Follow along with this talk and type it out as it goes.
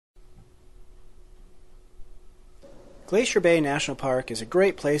Glacier Bay National Park is a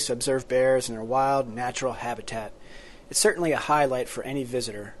great place to observe bears in their wild, natural habitat. It's certainly a highlight for any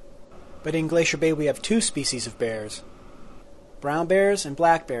visitor. But in Glacier Bay we have two species of bears, brown bears and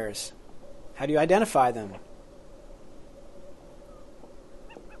black bears. How do you identify them?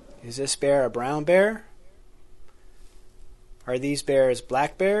 Is this bear a brown bear? Are these bears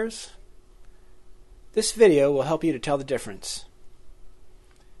black bears? This video will help you to tell the difference.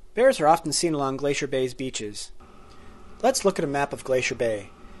 Bears are often seen along Glacier Bay's beaches. Let's look at a map of Glacier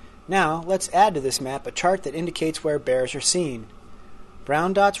Bay. Now, let's add to this map a chart that indicates where bears are seen.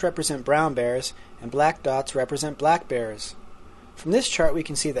 Brown dots represent brown bears, and black dots represent black bears. From this chart we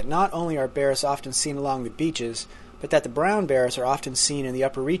can see that not only are bears often seen along the beaches, but that the brown bears are often seen in the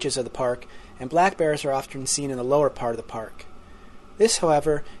upper reaches of the park, and black bears are often seen in the lower part of the park. This,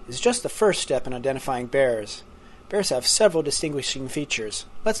 however, is just the first step in identifying bears. Bears have several distinguishing features.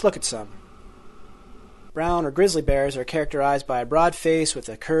 Let's look at some. Brown or grizzly bears are characterized by a broad face with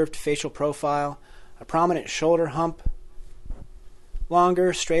a curved facial profile, a prominent shoulder hump,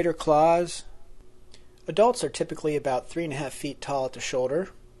 longer, straighter claws. Adults are typically about 3.5 feet tall at the shoulder,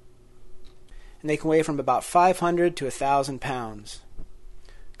 and they can weigh from about 500 to 1,000 pounds.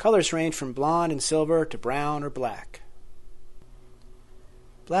 Colors range from blonde and silver to brown or black.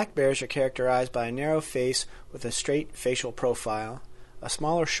 Black bears are characterized by a narrow face with a straight facial profile, a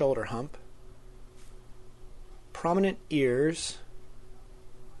smaller shoulder hump, prominent ears,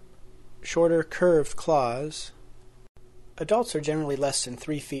 shorter curved claws. Adults are generally less than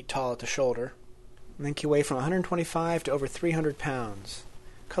 3 feet tall at the shoulder, and then can weigh from 125 to over 300 pounds.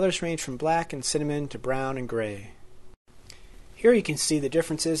 Colors range from black and cinnamon to brown and gray. Here you can see the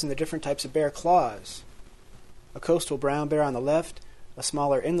differences in the different types of bear claws. A coastal brown bear on the left, a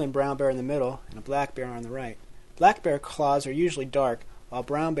smaller inland brown bear in the middle, and a black bear on the right. Black bear claws are usually dark, while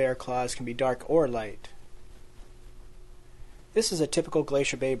brown bear claws can be dark or light. This is a typical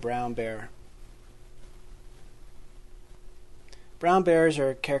Glacier Bay brown bear. Brown bears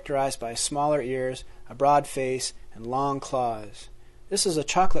are characterized by smaller ears, a broad face, and long claws. This is a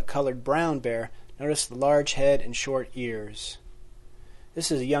chocolate-colored brown bear. Notice the large head and short ears.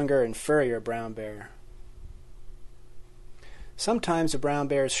 This is a younger and furrier brown bear. Sometimes a brown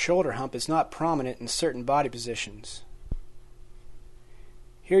bear's shoulder hump is not prominent in certain body positions.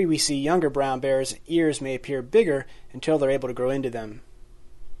 Here we see younger brown bears' ears may appear bigger until they're able to grow into them.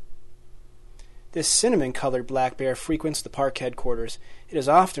 This cinnamon-colored black bear frequents the park headquarters. It is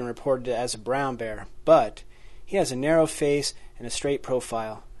often reported as a brown bear, but he has a narrow face and a straight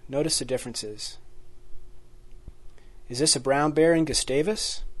profile. Notice the differences. Is this a brown bear in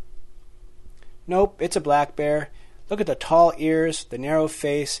Gustavus? Nope, it's a black bear. Look at the tall ears, the narrow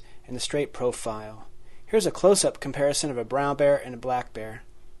face, and the straight profile. Here's a close-up comparison of a brown bear and a black bear.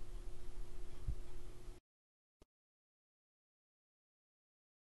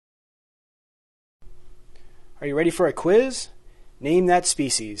 Are you ready for a quiz? Name that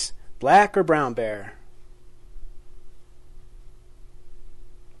species, black or brown bear.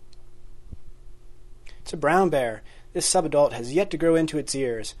 It's a brown bear. This subadult has yet to grow into its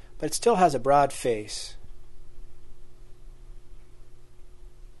ears, but it still has a broad face.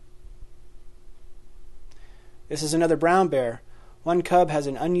 This is another brown bear. One cub has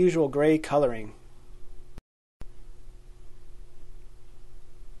an unusual gray coloring.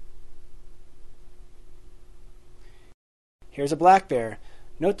 Here's a black bear.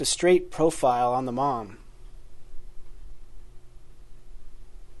 Note the straight profile on the mom.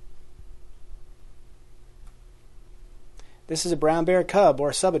 This is a brown bear cub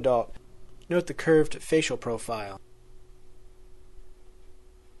or subadult. Note the curved facial profile.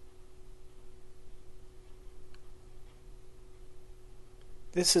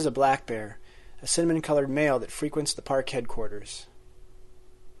 This is a black bear, a cinnamon-colored male that frequents the park headquarters.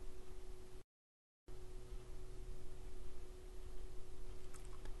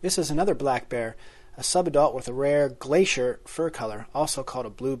 This is another black bear, a subadult with a rare glacier fur color, also called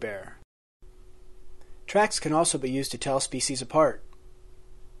a blue bear. Tracks can also be used to tell species apart.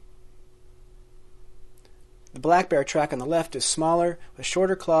 The black bear track on the left is smaller, with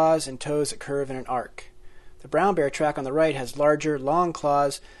shorter claws and toes that curve in an arc. The brown bear track on the right has larger, long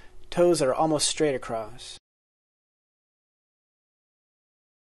claws, toes that are almost straight across.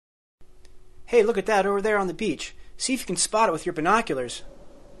 Hey, look at that over there on the beach. See if you can spot it with your binoculars.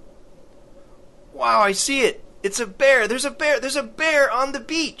 Wow, I see it. It's a bear. There's a bear on the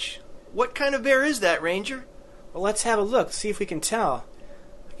beach. What kind of bear is that, Ranger? Well, let's have a look, see if we can tell.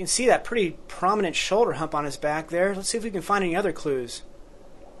 I can see that pretty prominent shoulder hump on his back there. Let's see if we can find any other clues.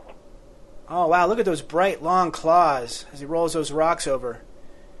 Oh, wow, look at those bright, long claws as he rolls those rocks over.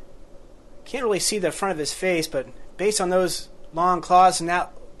 Can't really see the front of his face, but based on those long claws and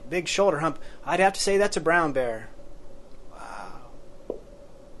that big shoulder hump, I'd have to say that's a brown bear. Wow.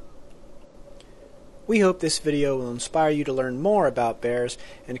 We hope this video will inspire you to learn more about bears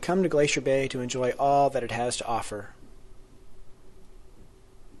and come to Glacier Bay to enjoy all that it has to offer.